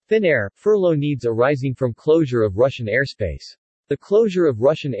Finnair, furlough needs arising from closure of Russian airspace. The closure of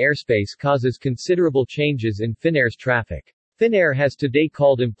Russian airspace causes considerable changes in Finnair's traffic. Finnair has today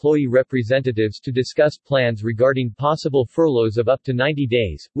called employee representatives to discuss plans regarding possible furloughs of up to 90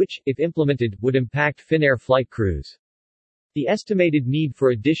 days, which, if implemented, would impact Finnair flight crews. The estimated need for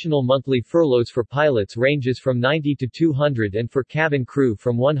additional monthly furloughs for pilots ranges from 90 to 200 and for cabin crew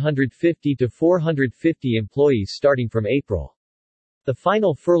from 150 to 450 employees starting from April. The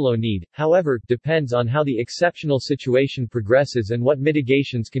final furlough need, however, depends on how the exceptional situation progresses and what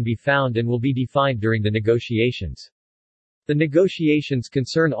mitigations can be found and will be defined during the negotiations. The negotiations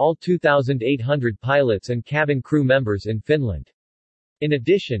concern all 2,800 pilots and cabin crew members in Finland. In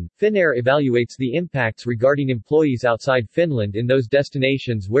addition, Finnair evaluates the impacts regarding employees outside Finland in those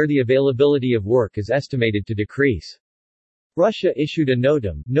destinations where the availability of work is estimated to decrease. Russia issued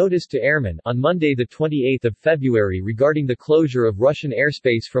a notice to airmen on Monday 28 February regarding the closure of Russian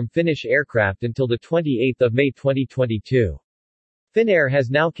airspace from Finnish aircraft until 28 May 2022. Finnair has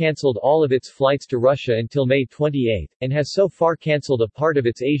now cancelled all of its flights to Russia until May 28, and has so far cancelled a part of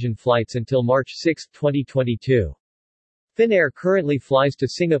its Asian flights until March 6, 2022. Finnair currently flies to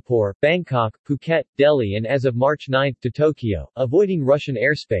Singapore, Bangkok, Phuket, Delhi and as of March 9 to Tokyo, avoiding Russian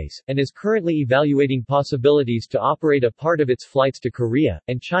airspace, and is currently evaluating possibilities to operate a part of its flights to Korea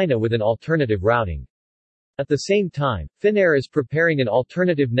and China with an alternative routing. At the same time, Finnair is preparing an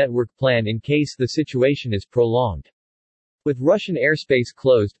alternative network plan in case the situation is prolonged. With Russian airspace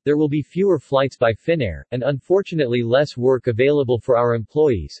closed, there will be fewer flights by Finnair, and unfortunately less work available for our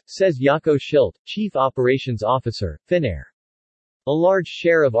employees, says Jaakko Schildt, Chief Operations Officer, Finnair. A large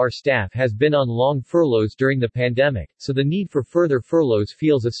share of our staff has been on long furloughs during the pandemic, so the need for further furloughs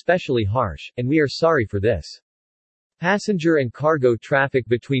feels especially harsh, and we are sorry for this. Passenger and cargo traffic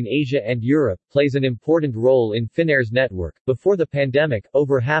between Asia and Europe plays an important role in Finnair's network. Before the pandemic,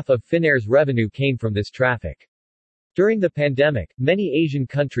 over half of Finnair's revenue came from this traffic. During the pandemic, many Asian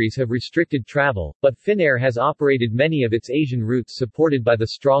countries have restricted travel, but Finnair has operated many of its Asian routes supported by the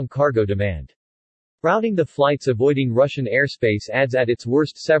strong cargo demand. Routing the flights avoiding Russian airspace adds at its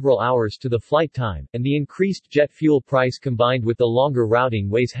worst several hours to the flight time, and the increased jet fuel price combined with the longer routing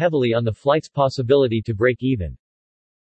weighs heavily on the flight's possibility to break even.